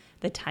beforehand,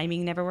 the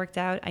timing never worked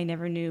out. I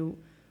never knew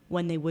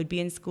when they would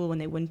be in school, when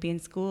they wouldn't be in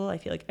school. I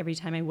feel like every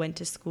time I went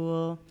to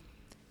school,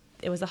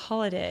 it was a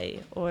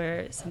holiday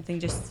or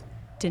something just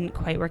didn't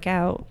quite work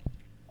out.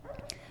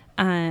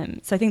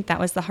 So I think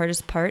that was the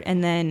hardest part.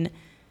 And then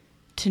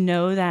to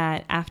know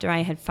that after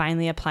I had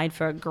finally applied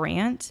for a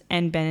grant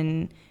and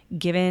been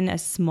given I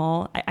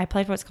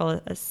applied for what's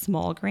called a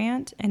small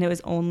grant, and it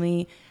was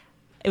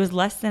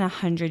less than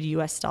 $100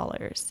 US.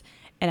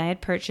 And I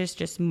had purchased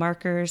just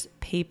markers,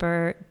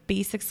 paper,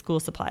 basic school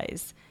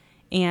supplies.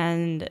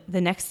 And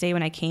the next day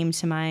when I came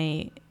to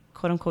my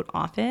quote unquote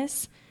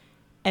office,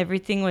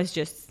 everything was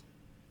just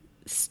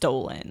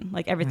stolen.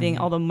 Everything,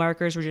 all the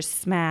markers were just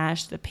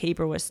smashed. The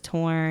paper was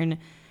torn.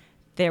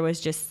 There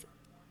was just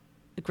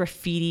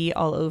graffiti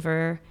all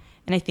over.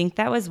 And I think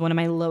that was one of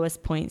my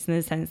lowest points, in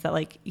the sense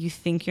that you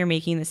think you're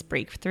making this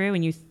breakthrough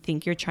and you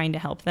think you're trying to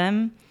help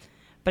them.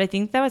 But I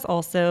think that was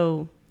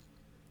also,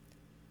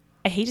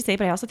 I hate to say it,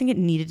 but I also think it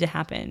needed to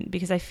happen,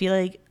 because I feel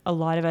like a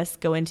lot of us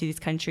go into these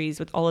countries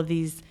with all of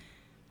these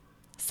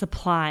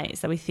supplies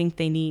that we think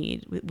they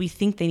need. We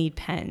think they need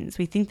pens.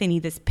 We think they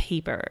need this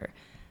paper.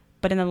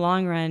 But in the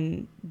long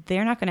run,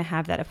 they're not going to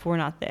have that if we're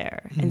not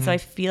there. Mm-hmm. And so I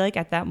feel like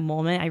at that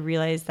moment, I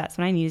realized that's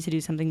when I needed to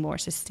do something more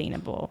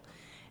sustainable.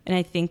 And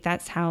I think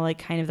that's how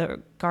kind of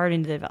the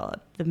garden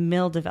developed, the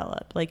mill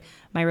developed,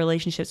 my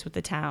relationships with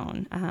the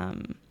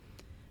town.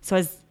 So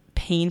as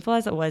painful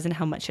as it was and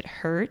how much it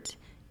hurt,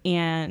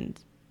 and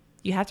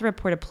you have to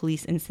report a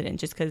police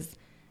incident just because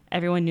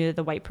everyone knew that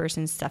the white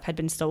person's stuff had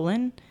been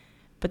stolen,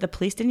 but the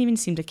police didn't even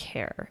seem to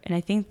care. And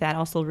I think that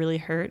also really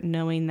hurt,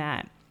 knowing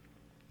that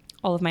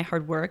all of my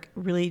hard work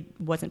really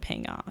wasn't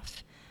paying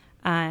off.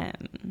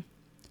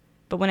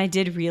 But when I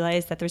did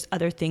realize that there's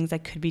other things I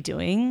could be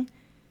doing,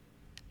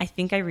 I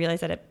think I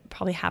realized that it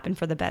probably happened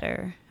for the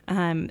better.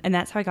 And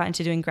that's how I got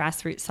into doing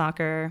grassroots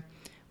soccer,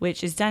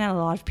 which is done at a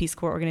lot of Peace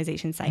Corps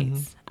organization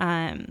sites.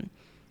 Mm-hmm.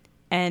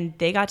 And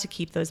they got to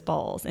keep those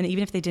balls. And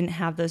even if they didn't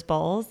have those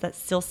balls, that's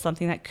still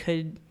something that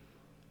could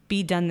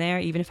be done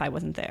there, even if I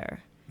wasn't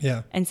there.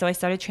 Yeah. And so I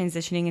started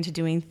transitioning into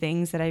doing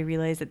things that I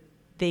realized that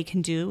they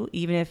can do,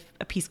 even if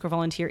a Peace Corps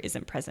volunteer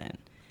isn't present.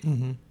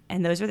 Mm-hmm.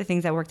 And those are the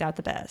things that worked out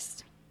the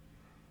best.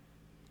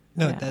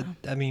 No, Yeah.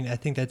 I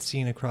think that's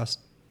seen across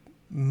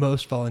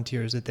most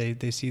volunteers, that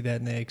they see that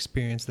and they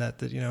experience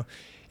that,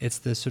 it's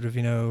the sort of,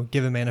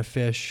 give a man a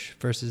fish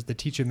versus the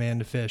teach a man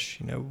to fish.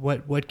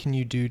 What can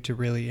you do to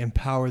really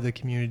empower the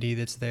community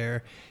that's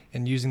there,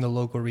 and using the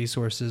local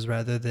resources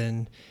rather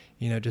than,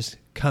 just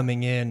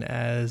coming in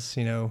as,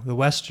 the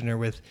Westerner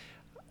with,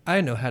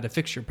 I know how to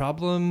fix your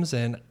problems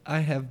and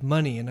I have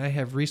money and I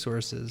have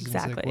resources.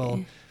 Exactly. It's like,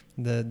 well,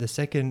 the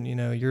second,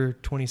 your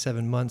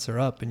 27 months are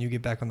up and you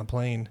get back on the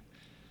plane,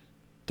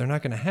 they're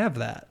not going to have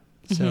that.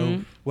 So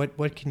Mm-hmm.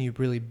 what can you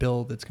really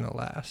build that's going to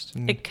last?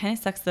 And It kind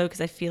of sucks though,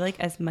 because I feel like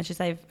as much as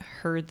I've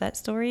heard that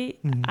story,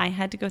 Mhm. I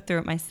had to go through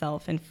it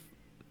myself, and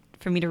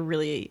for me to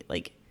really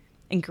like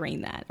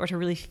ingrain that or to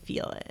really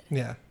feel it.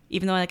 yeah.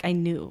 Even though I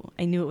knew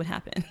it would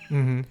happen.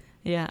 Mm-hmm.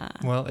 Yeah.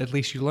 Well, at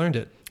least you learned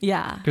it.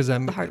 Yeah. Because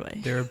the hard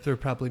way. There are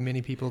probably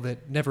many people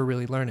that never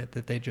really learn it,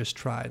 that they just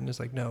tried and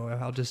it's like, no,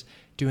 I'll just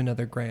do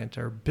another grant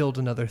or build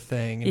another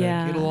thing and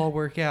Yeah. it'll all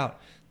work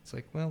out. It's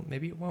like, well,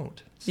 maybe it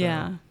won't. So,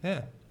 Yeah.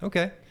 Yeah.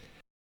 Okay.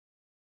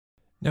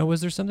 Now,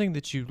 was there something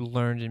that you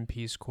learned in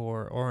Peace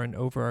Corps or an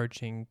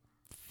overarching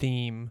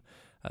theme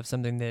of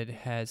something that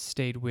has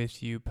stayed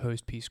with you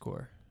post Peace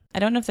Corps? I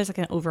don't know if there's like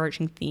an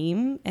overarching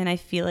theme, and I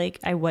feel like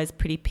I was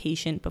pretty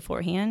patient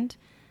beforehand,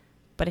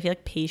 but I feel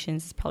like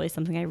patience is probably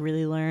something I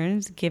really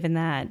learned, given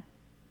that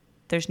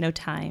there's no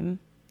time,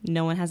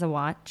 no one has a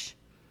watch,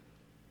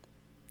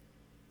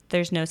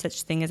 there's no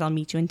such thing as I'll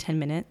meet you in 10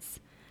 minutes.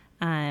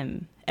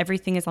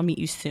 Everything is I'll meet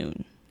you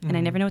soon, and I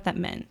Mhm. never know what that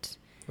meant.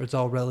 Or it's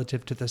all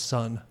relative to the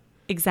sun.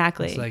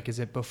 Exactly. It's like, is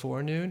it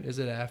before noon? Is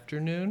it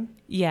afternoon?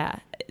 Yeah.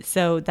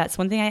 So that's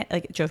one thing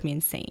it drove me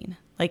insane.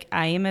 Like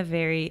I am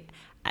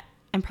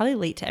I'm probably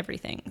late to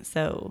everything.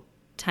 So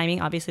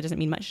timing obviously doesn't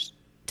mean much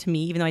to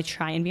me, even though I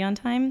try and be on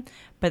time.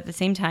 But at the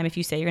same time, if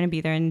you say you're going to be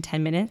there in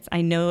 10 minutes,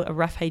 I know a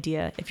rough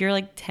idea. If you're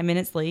like 10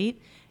 minutes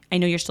late, I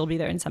know you'll still be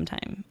there in some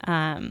time.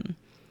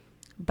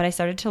 But I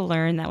started to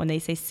learn that when they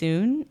say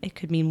soon, it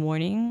could mean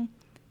morning,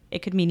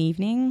 it could mean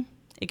evening,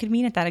 it could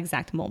mean at that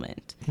exact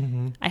moment.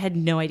 Mm-hmm. I had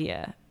no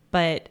idea.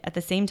 But at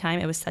the same time,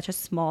 it was such a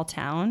small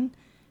town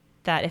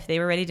that if they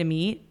were ready to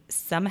meet,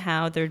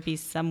 somehow there'd be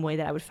some way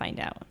that I would find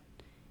out.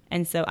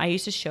 And so I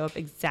used to show up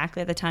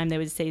exactly at the time they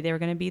would say they were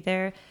going to be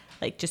there,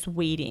 like just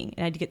waiting.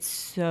 And I'd get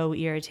so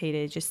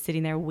irritated just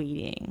sitting there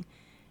waiting.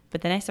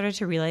 But then I started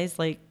to realize,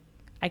 like,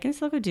 I can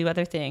still go do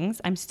other things.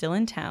 I'm still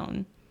in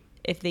town.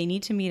 If they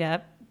need to meet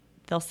up,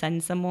 they'll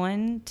send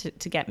someone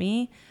to get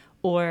me,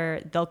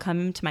 or they'll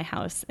come to my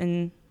house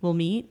and we'll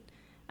meet.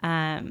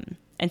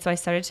 And so I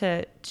started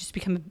to just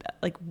become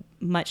like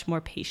much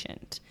more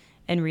patient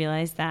and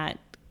realize that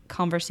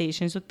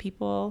conversations with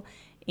people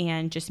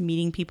and just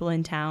meeting people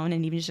in town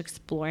and even just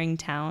exploring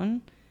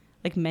town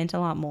like meant a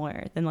lot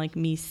more than like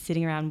me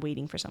sitting around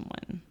waiting for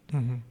someone.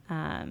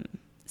 Mm-hmm.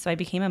 So I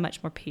became a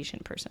much more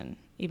patient person,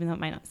 even though it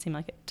might not seem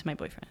like it to my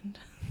boyfriend.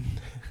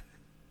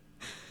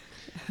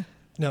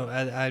 No,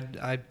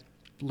 I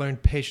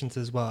learned patience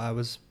as well.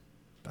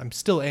 I'm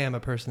still am a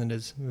person that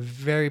is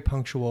very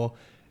punctual,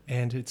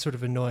 and it's sort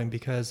of annoying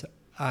because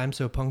I'm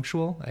so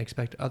punctual. I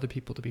expect other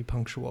people to be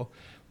punctual.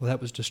 Well,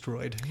 that was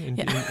destroyed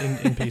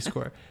in Peace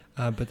Corps.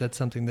 But that's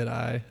something that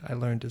I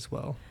learned as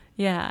well.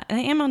 Yeah, and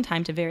I am on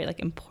time to very like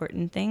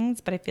important things,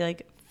 but I feel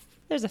like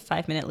there's a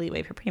 5-minute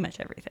leeway for pretty much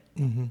everything.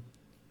 Mm-hmm.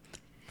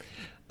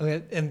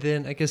 Okay, and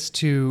then I guess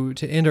to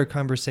end our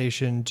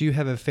conversation, do you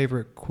have a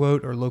favorite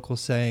quote or local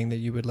saying that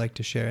you would like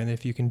to share? And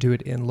if you can do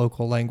it in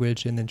local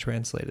language and then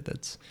translate it,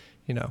 that's,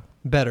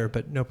 better,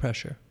 but no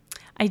pressure.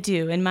 I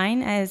do, and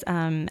mine is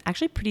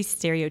actually pretty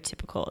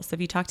stereotypical. So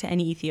if you talk to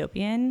any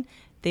Ethiopian,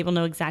 they will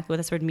know exactly what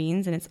this word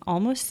means, and it's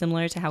almost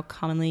similar to how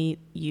commonly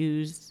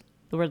used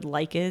the word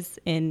like is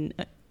in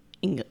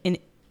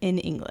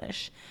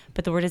English.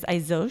 But the word is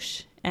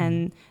aizosh,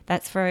 and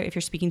that's for if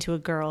you're speaking to a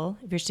girl.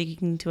 If you're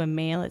speaking to a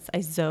male, it's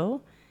aizo,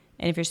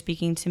 and if you're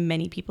speaking to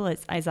many people,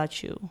 it's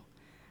aizachu.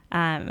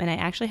 And I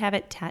actually have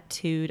it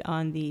tattooed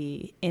on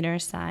the inner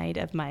side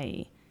of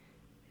my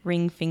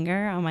ring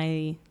finger on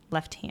my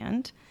left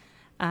hand.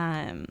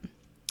 And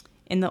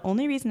the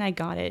only reason I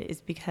got it is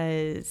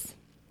because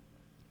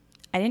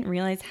I didn't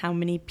realize how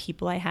many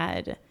people I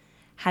had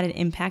an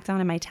impact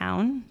on in my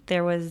town.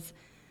 There was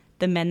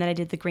the men that I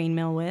did the grain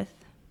mill with,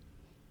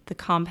 the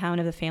compound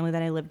of the family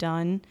that I lived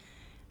on,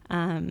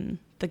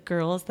 the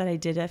girls that I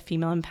did a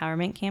female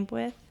empowerment camp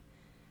with,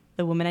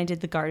 the woman I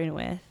did the garden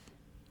with,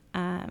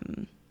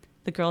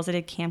 the girls I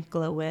did Camp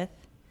Glow with,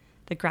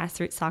 the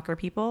grassroots soccer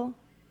people,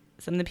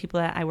 some of the people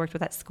that I worked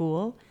with at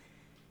school,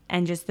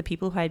 and just the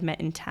people who I'd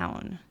met in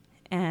town.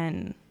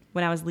 And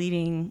when I was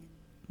leaving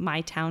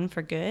my town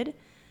for good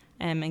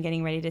and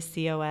getting ready to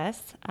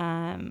COS,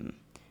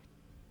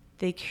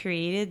 they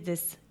created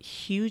this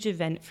huge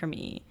event for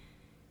me.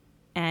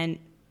 And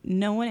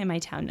no one in my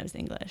town knows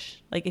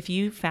English. Like, if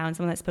you found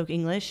someone that spoke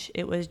English,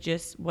 it was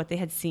just what they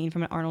had seen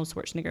from an Arnold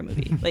Schwarzenegger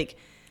movie. Like,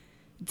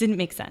 didn't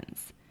make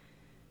sense.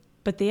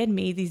 But they had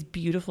made these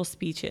beautiful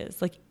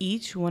speeches. Like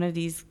each one of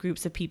these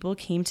groups of people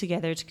came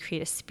together to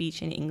create a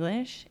speech in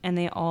English, and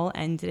they all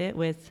ended it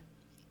with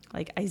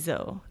like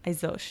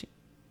Aizosh,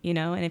 you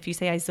know? And if you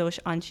say Aizosh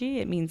Anchi,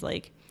 it means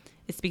like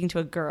it's speaking to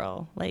a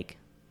girl. Like,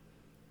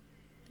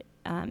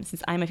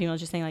 since I'm a female,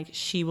 just saying like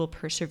she will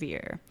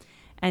persevere.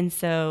 And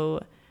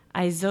so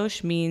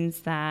Aizosh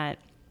means that,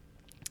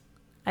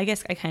 I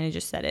guess I kind of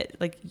just said it,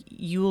 like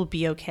you will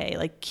be okay.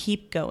 Like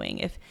keep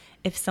going.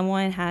 If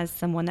someone has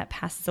someone that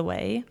passes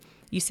away,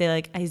 you say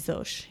like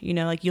Aizosh, you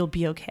know, like you'll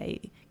be okay,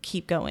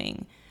 keep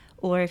going.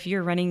 Or if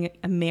you're running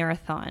a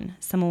marathon,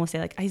 someone will say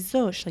like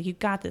Aizosh, like you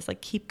got this,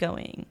 like keep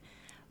going.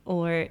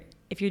 Or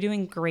if you're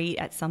doing great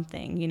at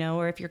something, you know,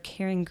 or if you're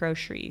carrying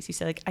groceries, you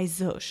say like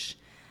Aizosh.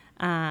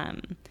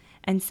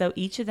 And so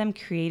each of them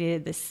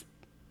created this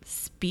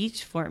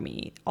speech for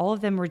me. All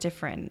of them were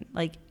different.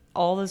 Like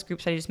all those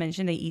groups I just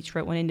mentioned, they each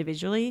wrote one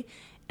individually,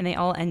 and they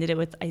all ended it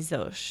with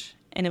Aizosh.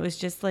 And it was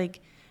just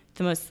like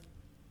the most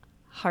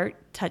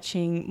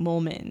heart-touching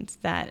moment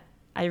that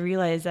I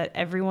realized that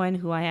everyone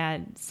who I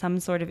had some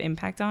sort of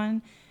impact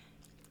on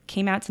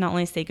came out to not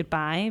only say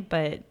goodbye,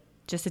 but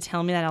just to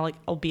tell me that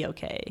I'll be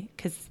okay,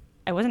 because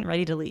I wasn't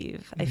ready to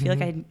leave. I feel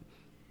like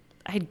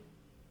I had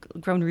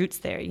grown roots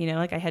there, you know,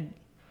 like I had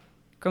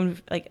grown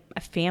like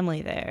a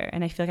family there,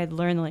 and I feel like I'd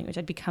learned the language.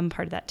 I'd become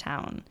part of that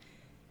town.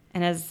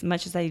 And as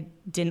much as I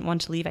didn't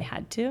want to leave, I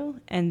had to.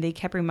 And they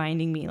kept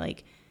reminding me,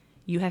 like,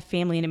 you have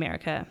family in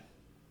America.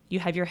 You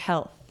have your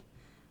health.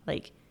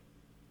 Like,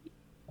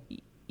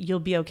 you'll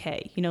be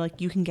okay. You know,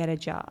 like, you can get a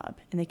job.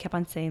 And they kept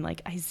on saying,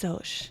 like,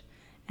 Aizosh.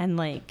 And,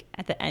 like,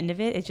 at the end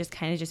of it, it just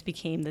kind of just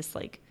became this,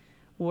 like,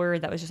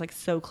 word that was just, like,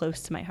 so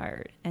close to my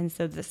heart. And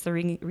so that's the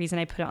reason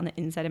I put it on the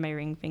inside of my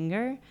ring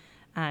finger,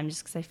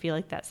 just because I feel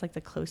like that's, like,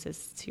 the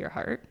closest to your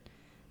heart.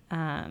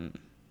 But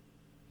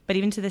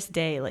even to this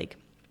day, like,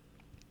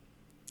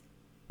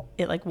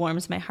 it, like,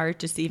 warms my heart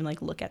just to even,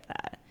 like, look at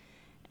that.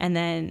 And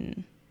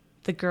then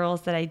the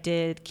girls that I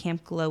did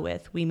Camp Glow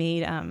with, we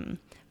made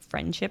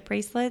friendship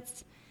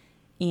bracelets,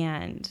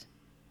 and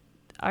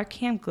our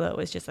Camp Glow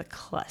was just a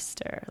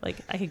cluster.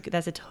 Like,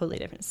 that's a totally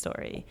different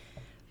story.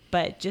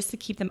 But just to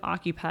keep them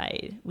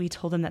occupied, we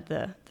told them that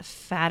the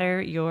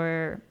fatter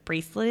your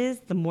bracelet is,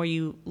 the more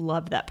you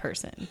love that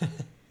person.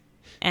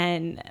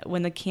 And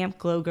when the Camp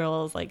Glow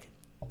girls, like,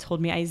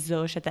 told me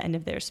Aizosh at the end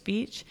of their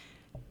speech,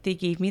 they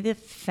gave me the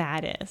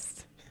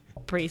fattest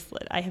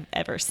bracelet I have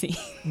ever seen.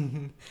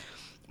 Mm-hmm.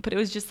 But it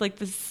was just like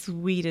the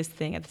sweetest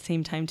thing at the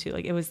same time too.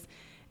 Like it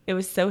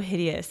was so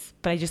hideous,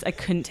 but I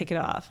couldn't take it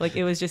off. Like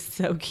it was just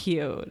so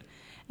cute.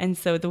 And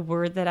so the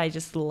word that I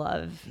just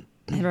love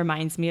and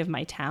reminds me of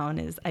my town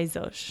is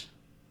Aizosh.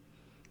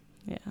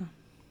 Yeah.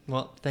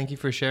 Well, thank you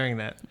for sharing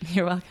that.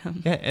 You're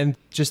welcome. Yeah, and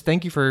just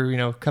thank you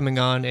for, coming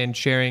on and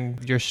sharing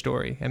your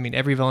story. I mean,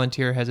 every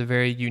volunteer has a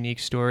very unique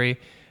story.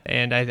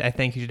 And I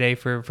thank you today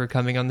for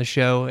coming on the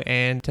show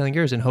and telling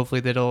yours. And hopefully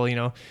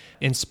that'll,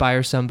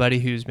 inspire somebody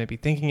who's maybe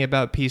thinking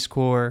about Peace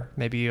Corps,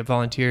 maybe a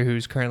volunteer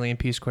who's currently in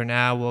Peace Corps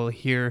now will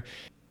hear,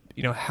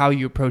 how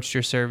you approached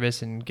your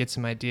service and get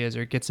some ideas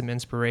or get some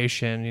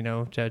inspiration,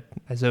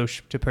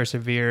 to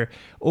persevere.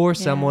 Or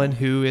someone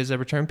who is a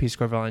returned Peace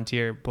Corps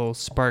volunteer will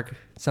spark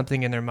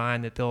something in their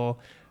mind that they'll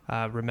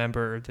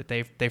remember that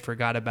they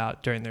forgot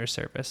about during their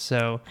service.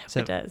 So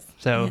it does.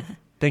 So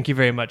thank you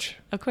very much.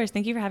 Of course.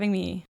 Thank you for having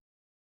me.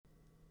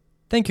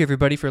 Thank you,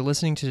 everybody, for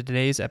listening to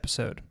today's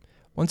episode.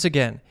 Once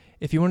again,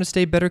 if you want to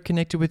stay better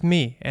connected with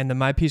me and the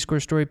My Peace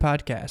Corps Story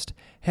podcast,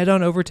 head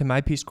on over to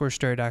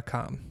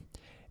mypeacecorpsstory.com.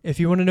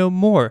 If you want to know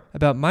more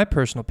about my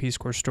personal Peace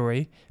Corps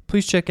story,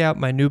 please check out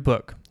my new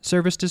book,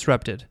 Service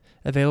Disrupted,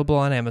 available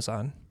on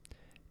Amazon.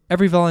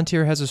 Every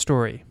volunteer has a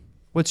story.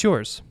 What's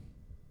yours?